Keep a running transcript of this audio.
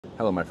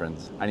Hello, my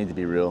friends. I need to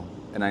be real,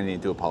 and I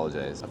need to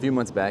apologize. A few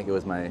months back, it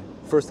was my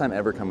first time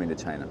ever coming to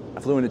China.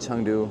 I flew into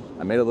Chengdu,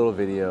 I made a little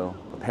video.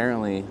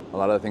 Apparently, a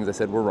lot of the things I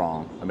said were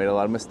wrong. I made a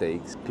lot of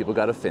mistakes. People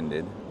got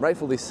offended,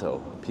 rightfully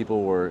so.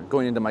 People were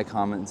going into my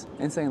comments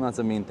and saying lots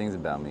of mean things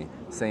about me,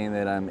 saying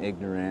that I'm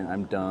ignorant,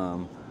 I'm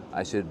dumb,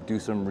 I should do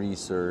some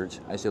research,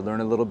 I should learn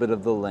a little bit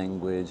of the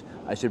language,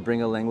 I should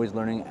bring a language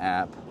learning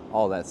app,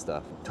 all that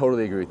stuff.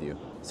 Totally agree with you.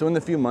 So in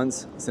the few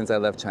months since I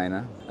left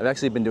China, I've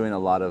actually been doing a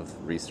lot of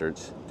research,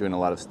 doing a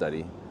lot of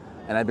study,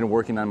 and I've been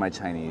working on my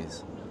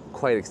Chinese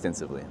quite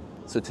extensively.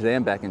 So today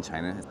I'm back in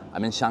China.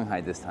 I'm in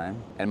Shanghai this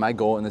time, and my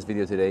goal in this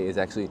video today is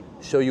actually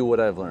show you what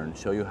I've learned,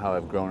 show you how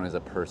I've grown as a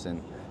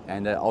person,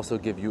 and also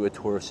give you a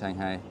tour of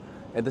Shanghai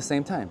at the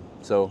same time.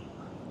 So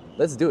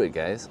let's do it,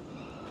 guys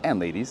and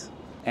ladies.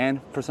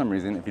 And for some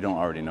reason, if you don't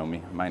already know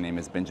me, my name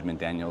is Benjamin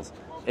Daniels,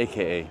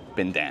 aka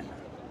Ben Dan.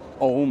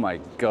 Oh my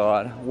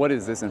God, what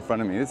is this in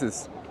front of me? This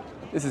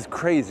is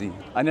crazy.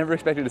 I never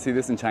expected to see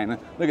this in China.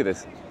 Look at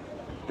this.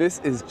 This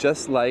is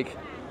just like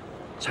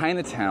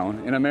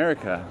Chinatown in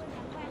America.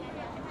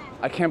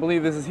 I can't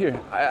believe this is here.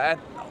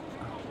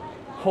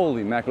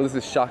 Holy mackerel, this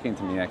is shocking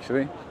to me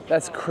actually.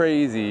 That's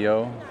crazy,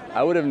 yo.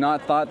 I would have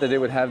not thought that they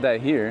would have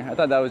that here. I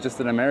thought that was just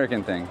an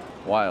American thing.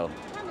 Wild.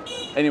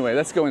 Anyway,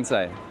 let's go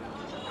inside.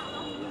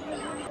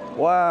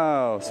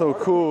 Wow, so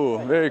cool,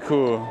 very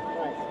cool.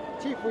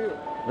 Cheap for you.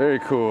 Very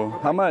cool.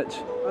 How much?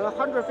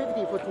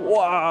 150 for two.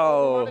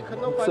 Wow,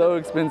 so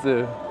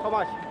expensive. How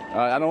much?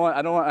 I don't want,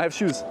 I have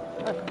shoes.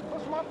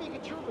 What's my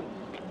big children?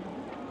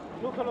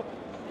 Look.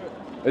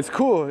 It's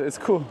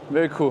cool,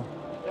 very cool.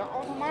 Yeah,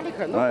 automatic.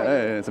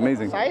 Hey, it's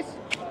amazing. Size,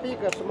 big,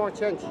 small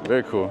change.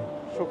 Very cool.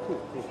 So cool.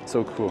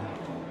 So cool.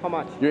 How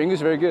much? Your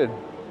English very good.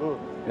 Mm.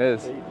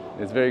 Yes,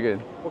 it's very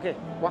good. Okay,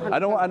 100. I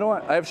don't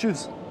want, I have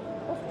shoes.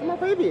 Oh, my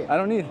baby. I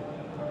don't need.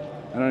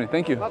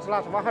 Thank you. Last,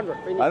 100.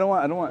 Finish. I don't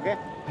want. Okay.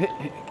 Hey,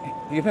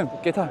 give him,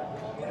 get her.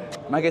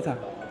 My get her.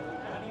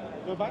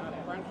 Goodbye.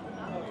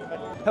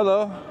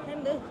 Hello.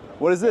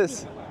 What is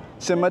this?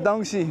 什么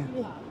东西？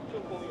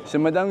什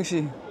么东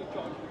西？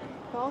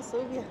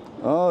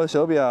 Oh,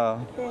 手表.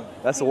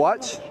 That's a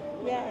watch?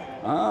 Yeah.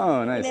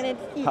 Oh, nice.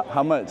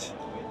 How much?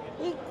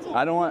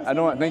 I don't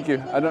want, thank you.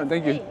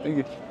 Thank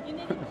you.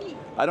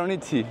 I don't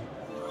need tea.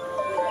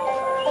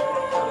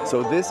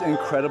 So this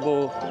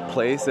incredible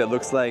place that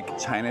looks like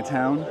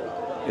Chinatown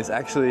is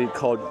actually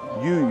called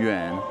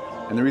Yuyuan.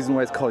 And the reason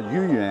why it's called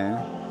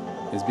Yuyuan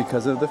is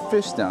because of the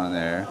fish down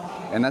there.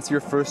 And that's your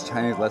first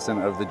Chinese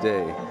lesson of the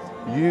day.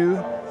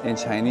 Yu in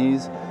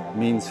Chinese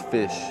means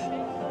fish.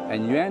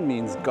 And yuan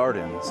means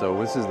garden, so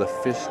this is the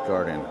fish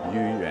garden,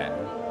 Yuyuan.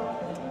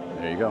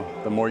 There you go,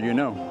 the more you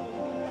know.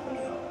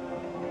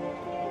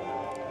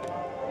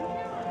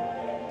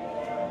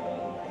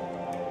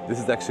 This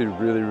is actually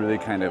really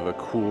kind of a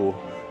cool,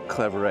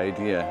 clever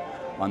idea.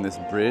 On this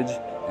bridge,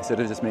 instead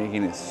of just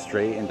making it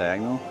straight and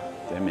diagonal,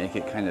 they make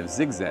it kind of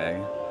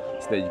zigzag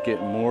so that you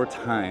get more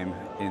time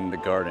in the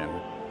garden.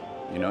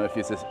 You know, if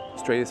it's the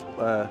straightest,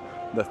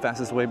 the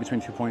fastest way between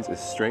 2 points is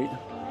straight,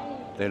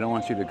 they don't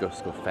want you to go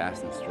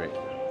fast and straight.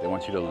 They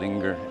want you to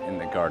linger in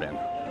the garden,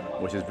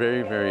 which is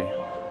very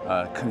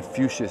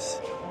Confucius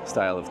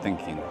style of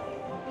thinking.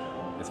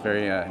 It's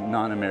very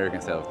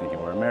non-American style of thinking,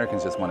 where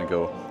Americans just want to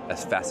go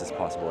as fast as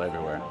possible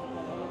everywhere.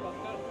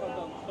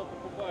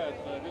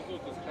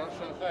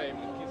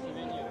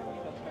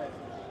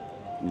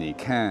 你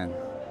看，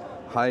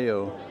还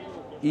有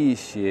一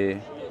些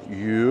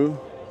鱼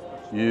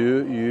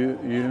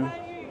圆。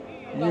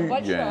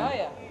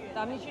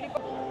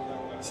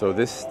So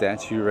this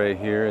statue right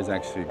here is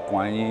actually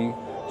Guanyin.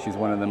 She's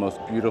one of the most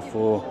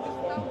beautiful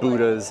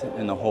Buddhas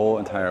in the whole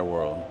entire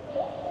world.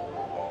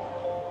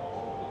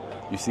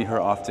 You see her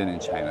often in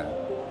China,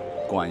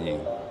 Guanyin.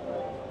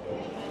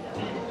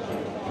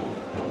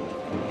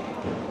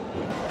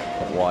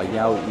 我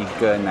要一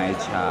个奶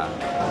茶.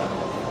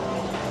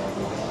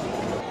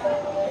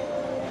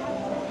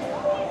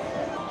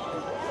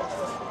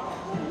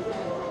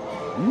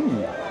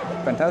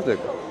 Fantastic.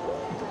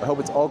 I hope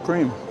it's all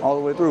cream all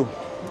the way through.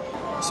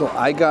 So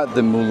I got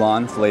the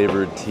Mulan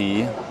flavored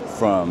tea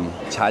from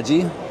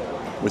Chaji,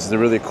 which is a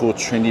really cool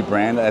trendy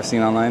brand I've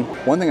seen online.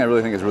 One thing I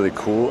really think is really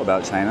cool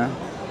about China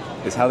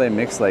is how they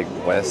mix like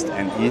West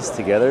and East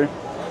together.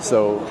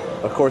 So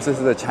of course this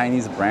is a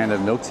Chinese brand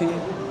of milk tea,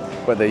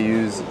 but they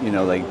use, you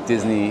know, like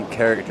Disney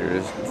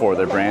characters for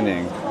their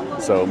branding.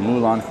 So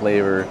Mulan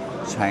flavor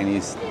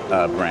Chinese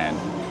brand,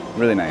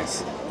 really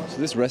nice. So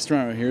this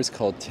restaurant right here is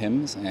called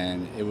Tim's,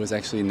 and it was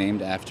actually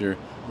named after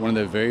one of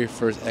the very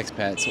first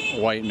expats,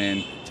 white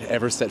men, to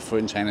ever set foot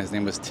in China. His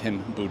name was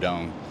Tim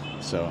Budong.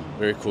 So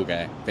very cool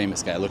guy,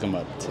 famous guy, look him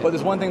up. But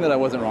there's one thing that I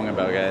wasn't wrong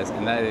about, guys,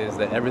 and that is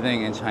that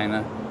everything in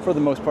China, for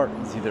the most part,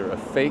 is either a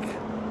fake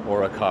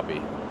or a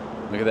copy.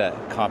 Look at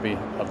that, copy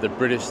of the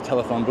British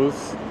telephone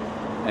booth.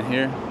 And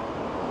here,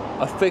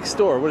 a fake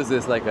store. What is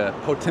this, like a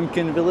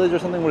Potemkin village or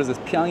something? What is this,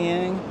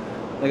 Pyongyang?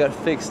 They got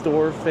fake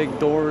store, fake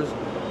doors,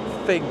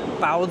 fake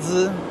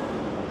baozi,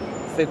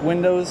 fake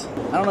windows.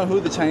 I don't know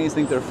who the Chinese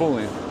think they're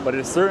fooling, but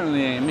it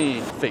certainly ain't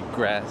me. Fake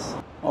grass.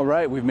 All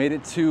right, we've made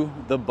it to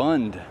the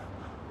Bund,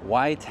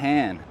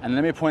 Tan. And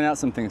let me point out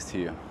some things to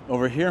you.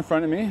 Over here in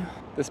front of me,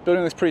 this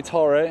building looks pretty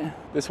tall, right?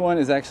 This one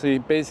is actually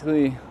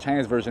basically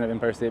China's version of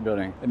Empire State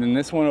Building. And then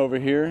this one over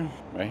here,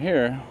 right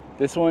here,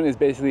 this one is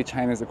basically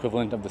China's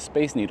equivalent of the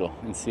Space Needle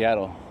in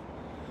Seattle.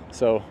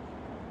 So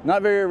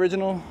not very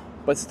original,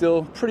 but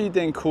still pretty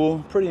dang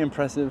cool, pretty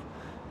impressive,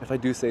 if I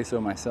do say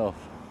so myself.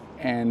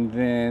 And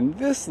then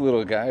this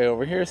little guy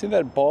over here, see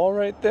that ball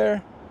right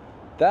there?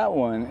 That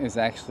one is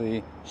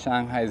actually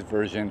Shanghai's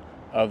version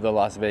of the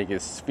Las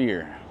Vegas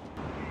Sphere.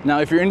 Now,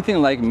 if you're anything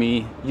like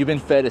me, you've been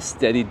fed a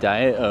steady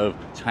diet of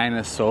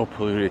China's so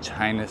polluted,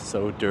 China's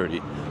so dirty.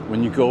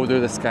 When you go there,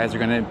 the skies are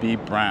gonna be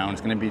brown, it's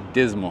gonna be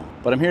dismal.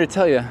 But I'm here to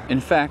tell you, in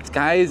fact,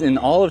 skies in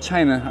all of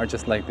China are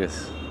just like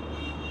this.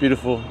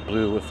 Beautiful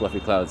blue with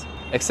fluffy clouds.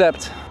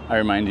 Except, I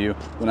remind you,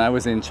 when I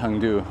was in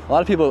Chengdu, a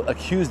lot of people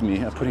accused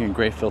me of putting a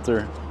gray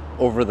filter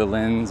over the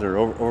lens or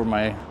over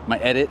my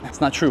edit.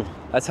 It's not true.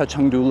 That's how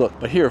Chengdu looked.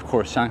 But here, of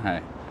course,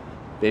 Shanghai,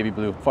 baby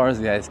blue, far as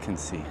the eyes can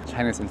see.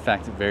 China's in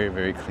fact very,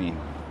 very clean.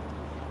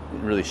 It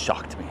really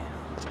shocked me.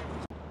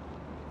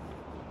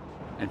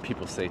 And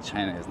people say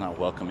China is not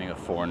welcoming of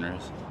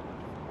foreigners.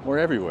 We're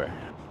everywhere.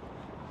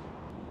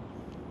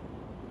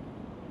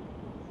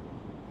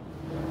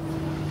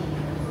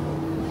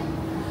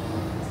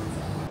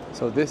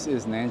 So this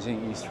is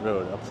Nanjing East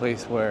Road, a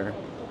place where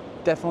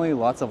definitely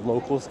lots of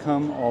locals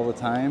come all the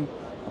time.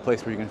 A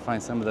place where you can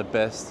find some of the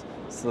best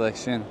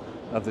selection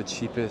of the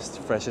cheapest,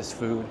 freshest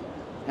food.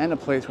 And a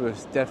place where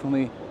there's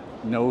definitely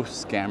no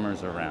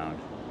scammers around.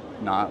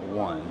 Not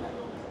one.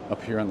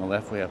 Up here on the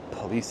left, we have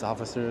police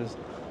officers.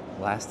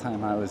 Last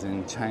time I was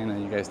in China,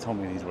 you guys told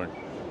me these were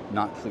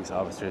not police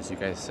officers. You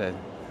guys said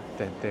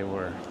that they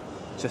were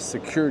just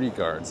security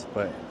guards,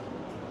 but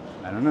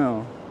I don't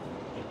know.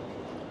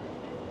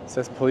 It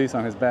says police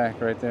on his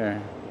back right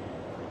there.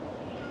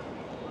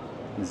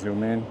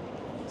 Zoom in.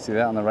 See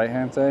that on the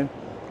right-hand side?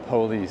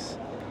 Police.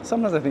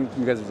 Sometimes I think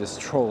you guys are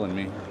just trolling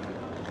me.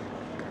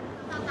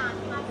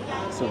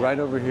 So right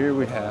over here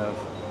we have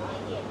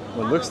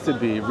what looks to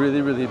be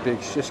really, really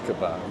big shish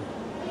kebab.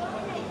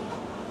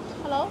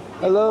 Hello?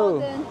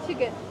 Hello.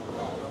 Chicken.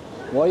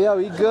 我要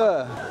一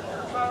个.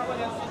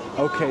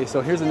 Okay,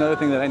 so here's another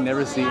thing that I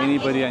never see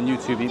anybody on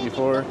YouTube eat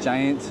before.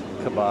 Giant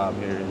kebab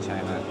here in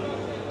China.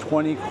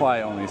 20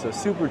 kwai only, so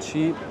super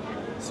cheap,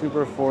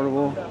 super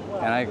affordable.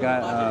 And I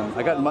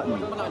got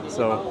mutton,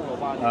 so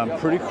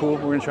pretty cool.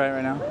 We're gonna try it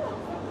right now.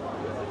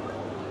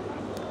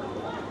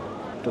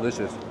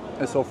 Delicious.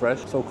 It's so fresh,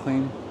 so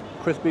clean,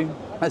 crispy.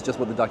 That's just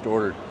what the doctor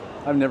ordered.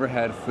 I've never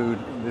had food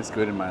this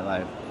good in my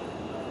life.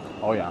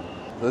 Oh yeah.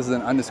 So this is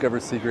an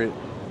undiscovered secret.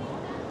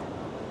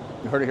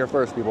 You heard it here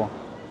first, people.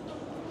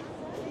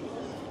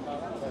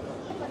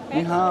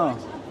 你好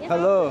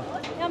Hello.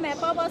 要买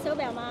包包手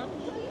表吗？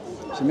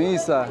什么意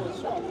思啊？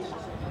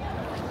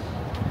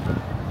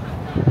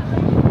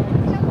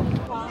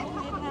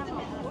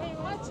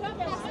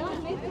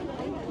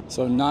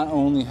 So not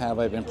only have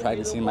I been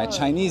practicing my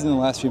Chinese in the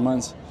last few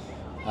months,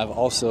 I've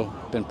also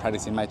been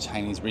practicing my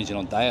Chinese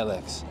regional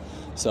dialects.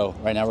 So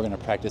right now we're going to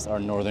practice our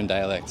northern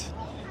dialect.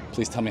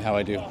 Please tell me how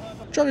I do.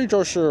 这里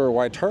就是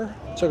外滩，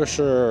这个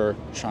是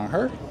上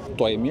海，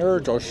对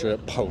面就是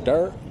葡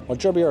萄，我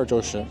这边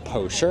就是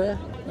葡式，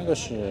那个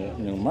是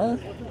牛门。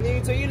你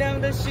最亮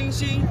的星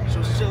星，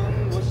说声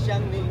我想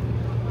你，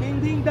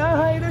听听大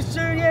海的誓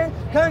言，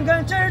看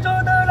看执着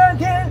的蓝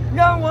天，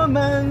让我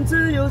们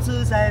自由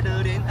自在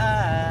的恋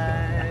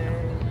爱。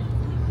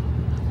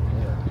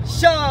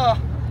下，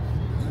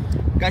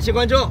感谢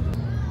关注。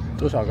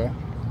多少个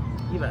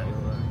？100多个。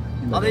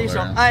好的一首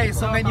《爱》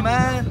送给你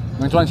们。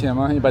能赚钱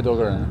吗？100多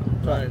个人。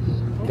赚。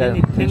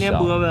天天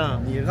播呗。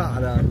你是干啥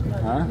的？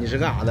啊？你是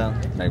干啥的？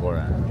美国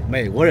人。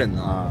美国人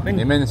呢？啊。那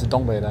你们是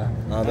东北的？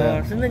啊，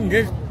对。是那你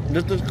这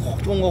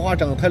中国话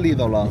整的太利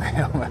索了。没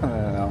有。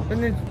那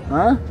你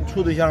啊？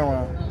处对象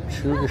吗？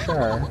处个事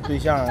儿。对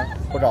象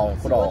不找，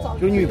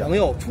就女朋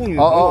友，处女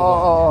朋友。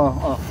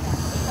哦。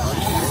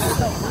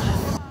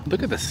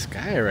Look at the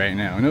sky right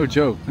now. No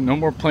joke. No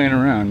more playing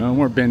around. No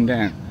more bend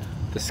down.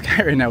 The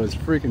sky right now is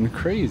freaking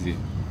crazy.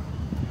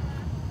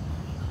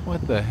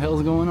 What the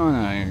hell's going on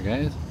out here,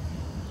 guys?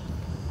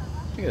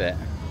 Look at that.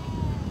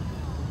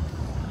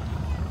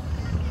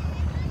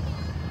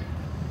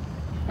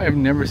 I have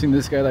never seen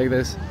this sky like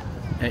this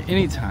at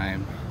any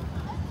time,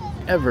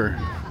 ever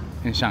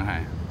in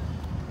Shanghai,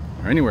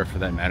 or anywhere for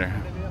that matter.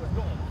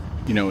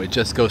 You know, it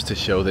just goes to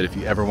show that if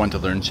you ever want to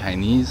learn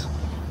Chinese,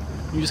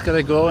 you just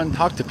gotta go and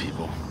talk to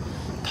people.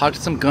 Talk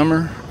to some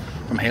gummer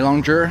from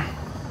Heilongzhi,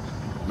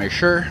 make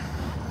sure,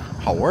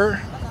 好玩。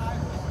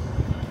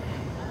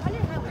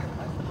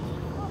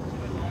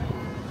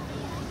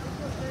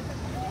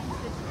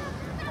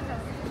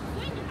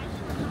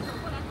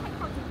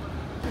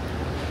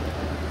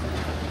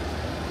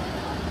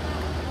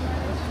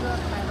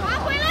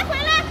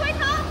回头。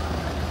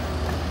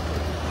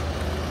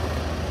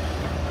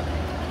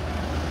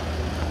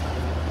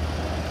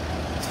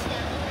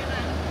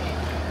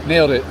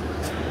Nailed it.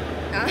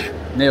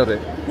 Nailed it.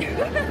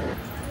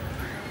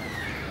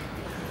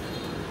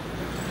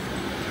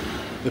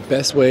 The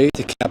best way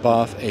to cap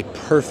off a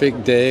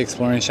perfect day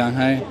exploring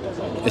Shanghai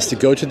is to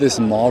go to this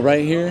mall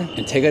right here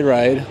and take a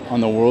ride on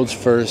the world's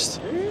first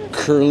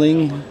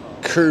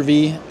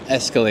curvy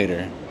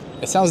escalator.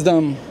 It sounds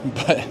dumb,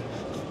 but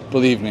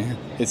believe me,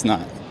 it's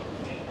not.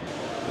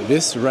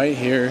 This right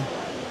here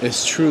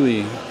is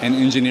truly an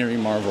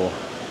engineering marvel.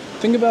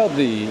 Think about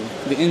the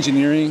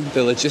engineering,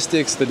 the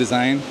logistics, the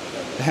design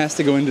that has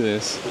to go into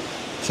this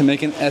to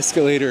make an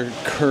escalator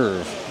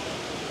curve.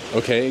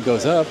 Okay, it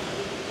goes up.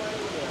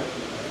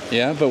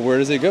 Yeah, but where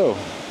does it go?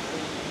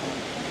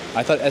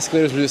 I thought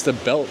escalators were just a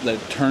belt that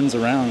turns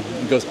around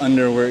and goes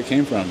under where it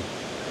came from.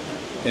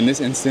 In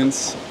this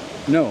instance,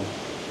 no,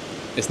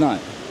 it's not.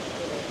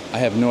 I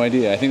have no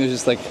idea. I think there's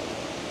just like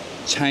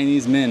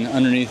Chinese men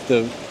underneath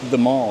the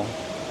mall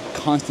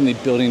constantly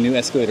building new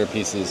escalator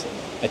pieces,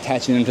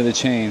 attaching them to the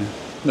chain.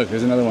 Look,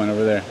 there's another one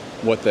over there.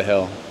 What the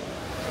hell?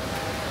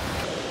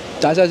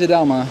 大家知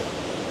道吗？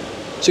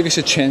这个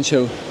是全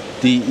球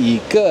第一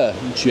个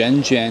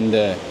卷卷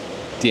的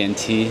电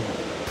梯。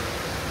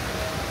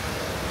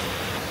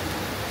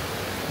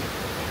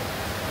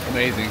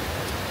Amazing.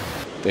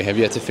 They have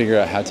yet to figure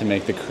out how to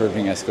make the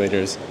curving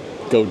escalators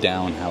go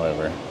down,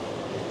 however.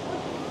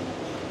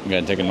 You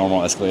gotta take a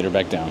normal escalator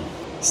back down.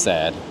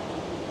 Sad.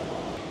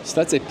 So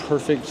that's a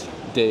perfect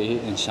day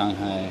in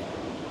Shanghai.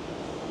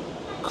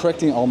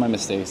 Correcting all my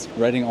mistakes,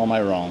 righting all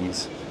my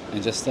wrongs,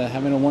 and just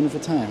having a wonderful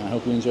time. I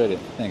hope you enjoyed it.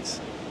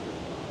 Thanks.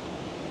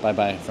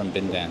 Bye-bye from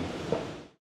Bindan.